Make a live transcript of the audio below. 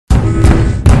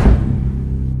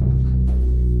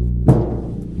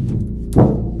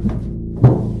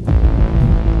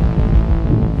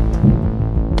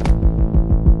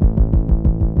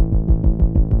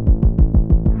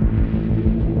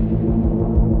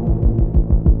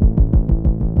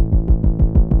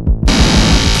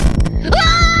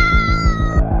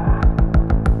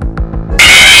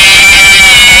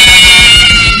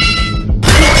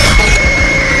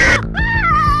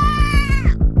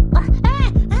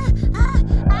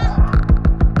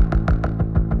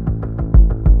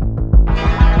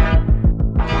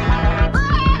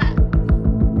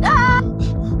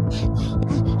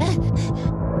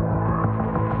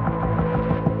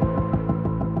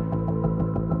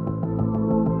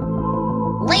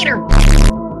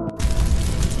later.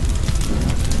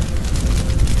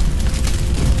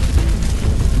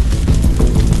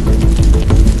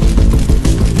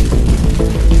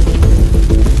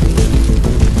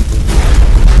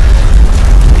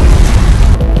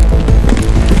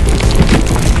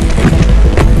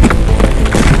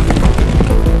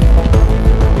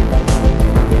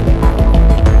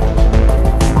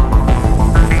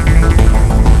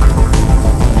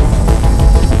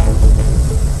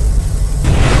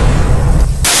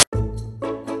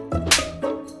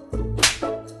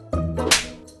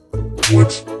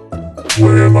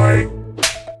 Where am I?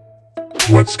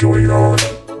 What's going on?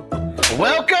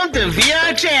 Welcome to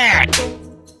VRCHAT.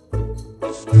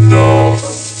 No.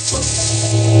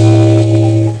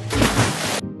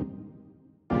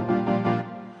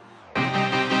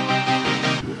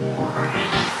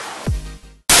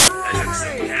 I took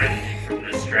some candy from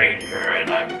the stranger and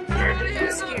I'm starting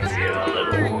to feel a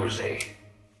little woozy.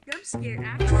 I'm scared.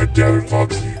 God damn it,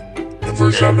 Foxy. The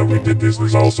first time that we did this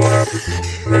also happened.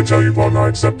 When I tell you about not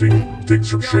accepting things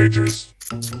from strangers,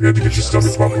 you had to get your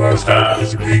stomach pumped last time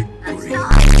because you ate.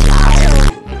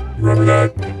 Remember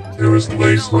that? It was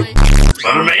laced with...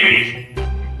 Well, maybe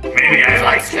I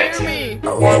liked it.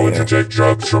 Why would you take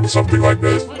drugs from something like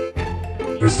this?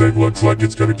 This thing looks like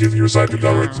it's gonna give you a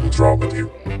psychedelics. What's wrong with you?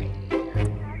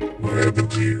 What happened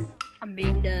to you? I'm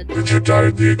being dead. Did you die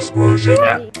in the explosion?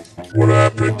 What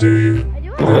happened to you?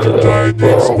 Did you die in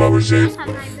the explosion?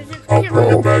 I'll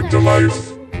bring it back to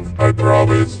life. I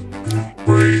promise.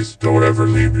 Please, don't ever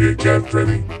leave me again,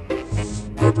 Freddy.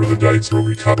 Remember the nights where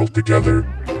we cuddled together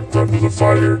in front of the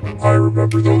fire? I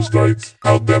remember those nights.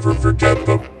 I'll never forget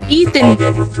them. Ethan. I'll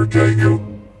never forget you.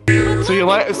 Yeah. So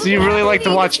you really like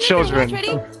to watch children?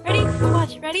 Ready?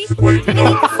 Watch. Ready? Wait,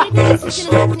 no,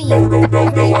 stop.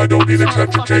 No, I don't need a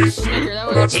catch a case.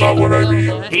 That's not what I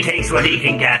mean. He takes what he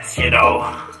can get, you know.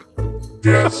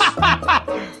 Yes.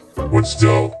 But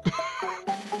still.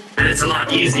 And it's a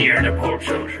lot easier to pull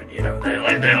children, you know.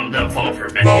 They'll fall for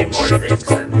many No, more shut the things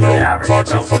fuck. than the No, average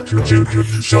Foxy, adult. fuck you, dude.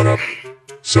 Shut up.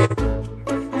 Shut up.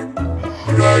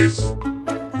 You guys,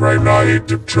 right now I hate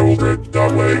the children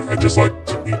that way. I just like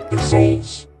to eat the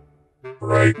souls.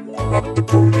 Right? Not the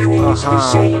brunules, the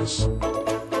souls.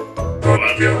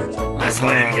 Not yet. That's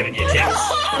why I'm giving you tips.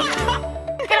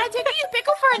 Can I take you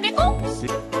pickle for a nickel?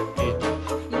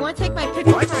 You want to take my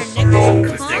pickle What for a the nickel? no.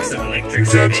 Sticks of You electric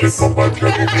can't space. take on my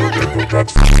pickle for a nickel.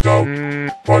 That's f***ed out.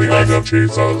 Why do you guys have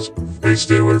chainsaws? Hey,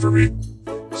 stay away from me.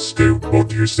 Both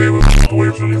of you stay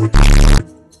away from me with the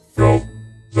No,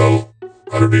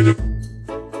 I don't need it.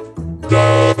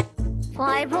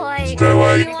 FlyBoy, Stay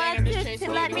away. you want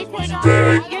to let me take off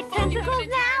Stay. your tentacles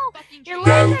now? Your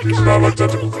No, legs these are are not my coming.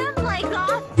 tentacles. Take them legs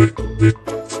off.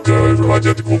 Stay away from my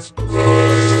tentacles.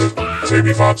 Save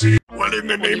me, Foxy. What in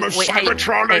the name of Wait,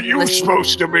 Cybertron hey, are you listen.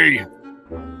 supposed to be?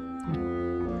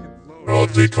 Oh,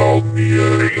 they called me,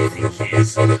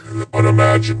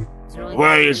 unimagine.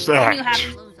 Why is that?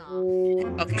 Okay,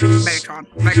 Because Megatron.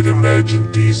 you can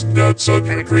imagine these nuts on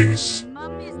your face.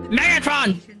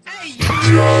 Megatron!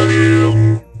 Got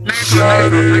him.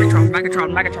 Got him.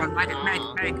 Megatron.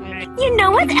 You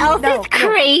know what else is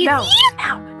crazy?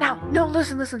 No,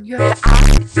 listen, you That have to ask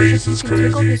f***ing face is if you can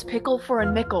tickle crazy. his pickle for a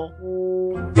nickel.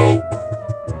 No.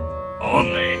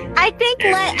 Only. I think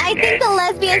the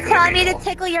lesbian's telling me to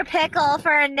tickle your pickle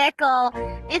for a nickel.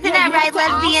 Isn't that right,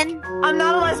 lesbian? I'm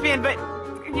not a lesbian, but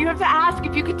you have to ask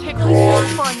if you could tickle Go his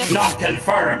pickle for a nickel. Not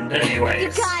confirmed, You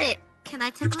anyways. got it. Can I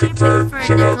It's tickle your pickle confirmed. for a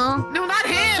Shut up. nickel? No, not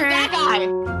him! That guy!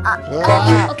 Not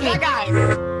Okay. That guy! me.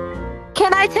 Yeah.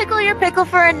 Can I tickle your pickle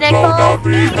for a No, nickel? not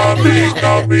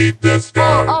me, this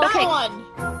guy. Oh, okay. That one!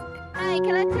 Hi,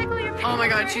 can I tickle your pickle? Oh my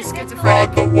god, she's schizophrenic.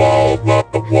 Not the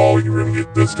wall, you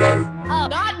idiot, this guy. Oh,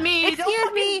 Not me!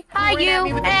 excuse me. Hi, point at me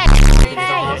you. with Hey,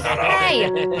 Shut hey.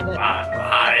 up.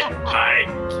 Hi.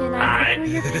 Can I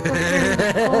tickle your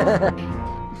pickle for a nickel?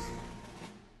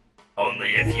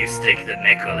 Only if you stick the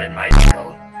nickel in my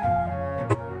nickel.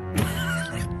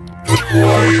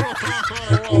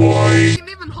 Why?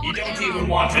 You don't even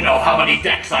want to know how many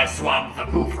decks I've swabbed the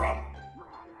poop from.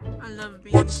 I love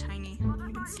being What's- tiny. I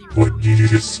can see What did you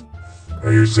just...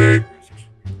 Are you saying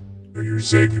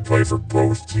you play for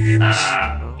both teams?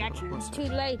 It's too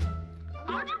late.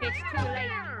 It's too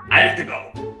late. I have to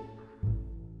go.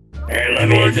 Here, let You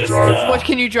me like just, drive? What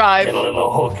can you drive? get a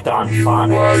little hooked on You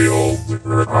phonics. wild...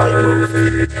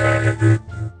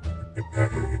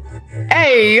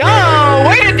 Hey, yo!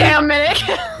 Wait a damn minute!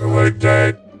 like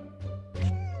that.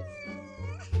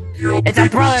 It's a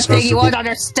brother thing you won't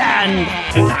understand!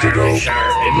 Want to go? Sure,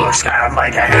 it looks kind of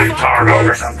like a Hey, half cargo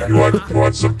or something. you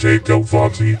want some takeout,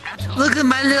 Foxy? Look at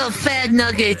my little fat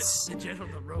nuggets!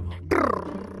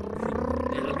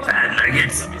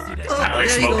 nuggets. I like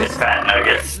smoking fat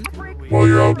nuggets. While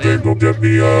you're out there, go get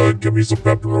me some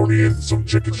pepperoni and some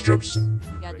chicken strips and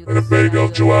a bag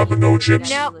of jalapeno chips.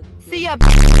 Nope. See ya.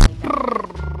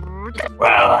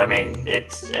 Well, I mean,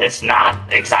 it's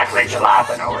not exactly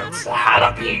jalapeno, it's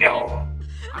jalapeno.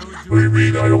 What do you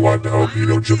mean? I don't want the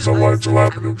jalapeno chips, I want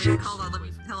jalapeno chips. Hold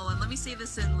on, let me say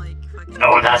this in like fucking...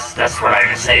 No, that's what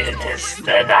I was saying. It is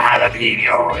the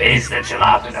jalapeno is the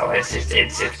jalapeno.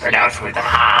 It's pronounced with a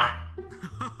ha.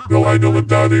 No, I know what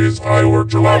that is. I want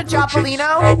jalapeno chips. Jalapeno?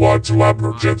 I want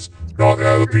jalapeno chips. Not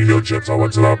jalapeno chips, I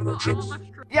want jalapeno chips.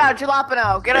 Yeah,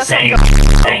 jalapeno. Get The us same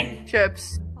some thing.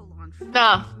 chips. Hold on.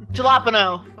 Nah,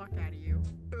 jalapeno. Fuck out of you.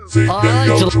 See, there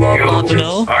you go, jalapeno chips.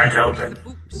 You aren't open.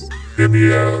 Oops. Give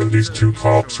me at least 2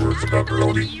 cocks worth of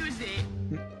pepperoni.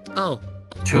 Oh.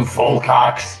 2 full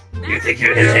cocks. You think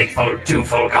you can take 2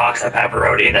 full cocks of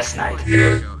pepperoni this night?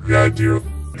 Yeah, I do.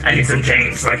 I need some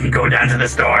change so I can go down to the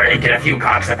store and get a few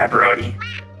cocks of pepperoni.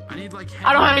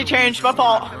 I don't have any change. My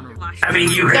fault. I mean,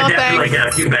 you No, can definitely thanks. get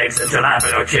a few bags of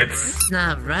jalapeno chips. It's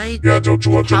not right. Yeah, don't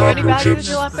you want How many jalapeno bags of chips?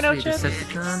 jalapeno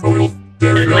chips? Oh, well,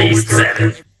 there At you go. least We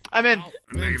 7. I'm in.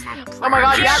 Oh my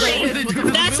god, yeah.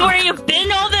 That's where you've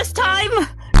been all this time?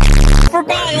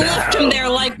 Forgot I left him there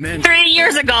like 3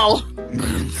 years ago.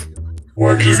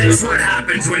 Why Is you this what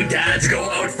happens when dads go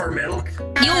out for milk?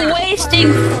 You're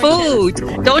wasting food.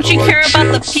 Don't you care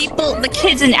about the people, the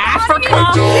kids in Africa?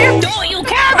 don't. Don't you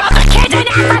care about the kids in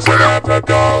Chips in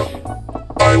Africa?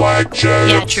 Africa. I like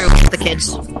chips. Yeah, true. The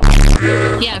kids.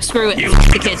 Yeah. Yeah, screw it.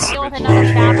 The kids. It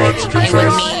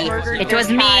was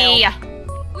me.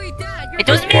 It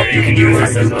was What you me. can do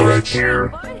is bread.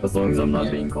 Here, As long as I'm not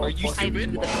being called. I drew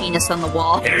the penis on the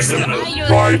wall. here's some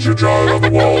Why'd you draw it on the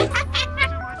wall?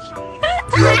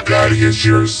 You have daddy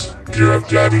issues. You have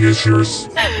daddy issues.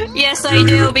 Yes, I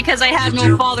do, because I had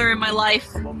no father in my life.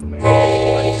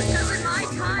 Oh.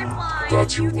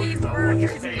 That's your way.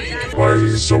 Why are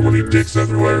there so many dicks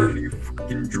everywhere?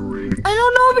 I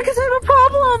don't know because I have a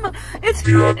problem. It's.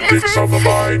 Do you have dicks on the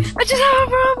mind? I just have a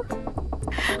problem.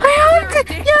 I have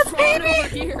to. Yes,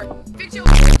 baby. Fix your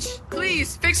bitch.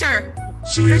 Please, fix her.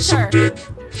 She needs some dick.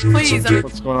 She needs some dick.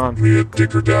 What's going on? Give me a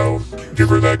dick her down. Give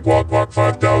her that guac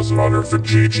 5,000 on her for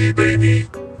GG, baby.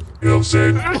 You know what I'm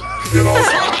saying? You know?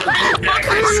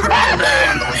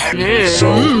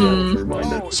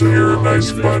 So you're a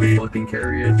nice bunny,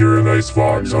 and you're a nice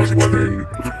fox. I was wondering,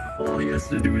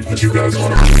 what you guys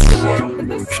want to do what?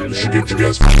 You should get you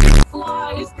guys fucking.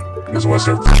 Because once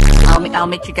they're I'll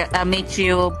meet you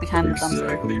behind the dumpster.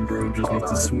 Exactly, bro. Just need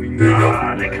to swing there you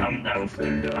Ah, go. they come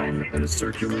down. and a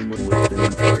circular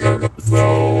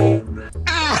No.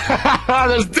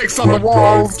 There's dicks on the Put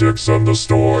walls. dicks on the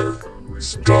store.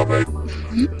 Stop it.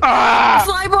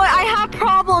 FlyBoy, I have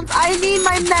problems. I need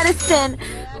my medicine.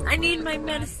 I need my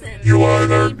medicine. You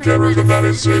either get her the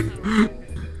medicine,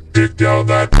 dick down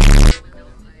that.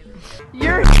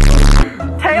 Your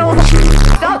tail.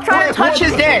 Stop trying to touch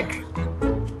his dick.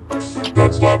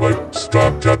 That's why I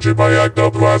stop touching my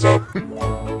ectoplasm.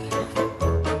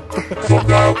 Fuck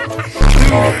now.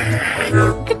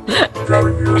 Here.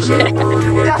 Grabbing yours and where are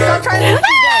you like Yeah, that? stop trying to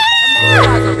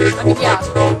touch his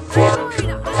dick. Oh fuck.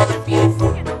 I love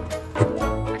one.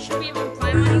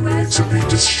 You need to be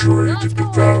destroyed and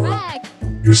devoured.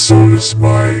 Your soul is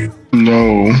mine.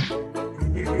 No.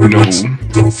 And it's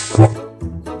the fuck.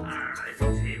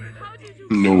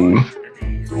 No.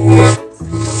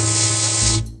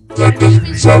 That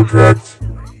doesn't sound correct.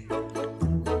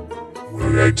 What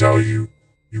did I tell you?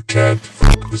 You can't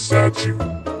fuck the statue.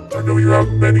 I know you have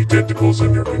many tentacles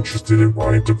and you're interested in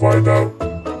wanting to find out,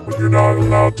 but you're not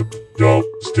allowed to. No,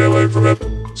 stay away from it.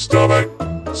 Stop it.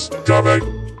 Stop it.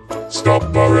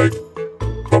 Stop buttering.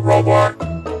 Blah.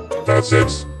 That's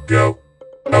it. Go.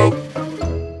 Out.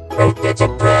 Out. That's a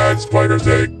bad spider's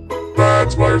egg.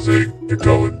 Bad spider's egg. Get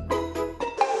going.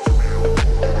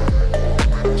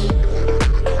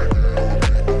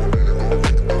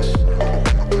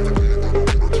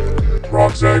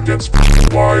 Roxanne gets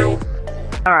wild.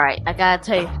 Alright, I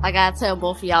gotta tell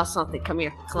both of y'all something. Come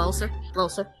here. Closer.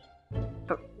 Closer.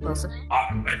 Closer.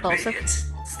 Closer.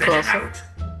 Closer.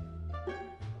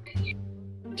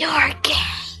 You're gay.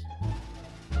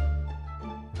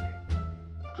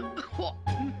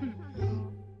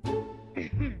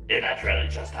 Did that really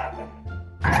just happen?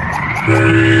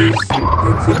 There he is.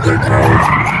 That's the big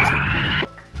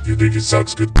mouth. You think it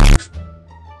sounds good?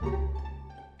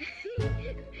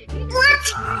 What?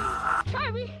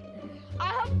 Try me. I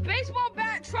have a baseball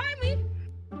bat. Try me.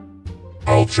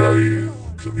 I'll try you.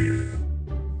 Come here.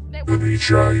 Let me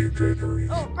try you, Gregory.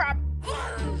 Oh crap.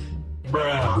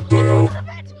 What the hell?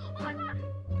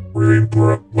 We're in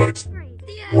what?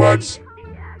 What?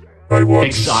 I want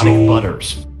Exotic so...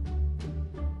 butters.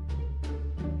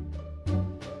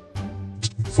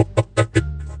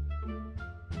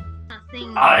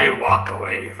 I walk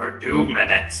away for 2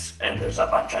 minutes, and there's a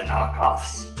bunch of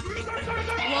knockoffs.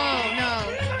 Whoa, no.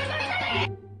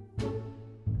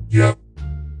 Yeah,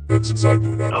 that's exactly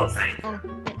what happened. No thank you.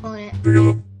 Look at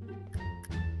them.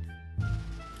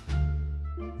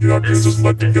 You're not gonna just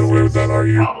let them get away with that, are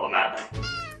you? Problematic.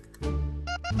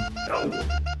 No.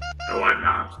 No, I'm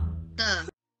not.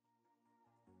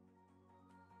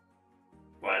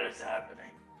 What is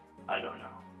happening? I don't know.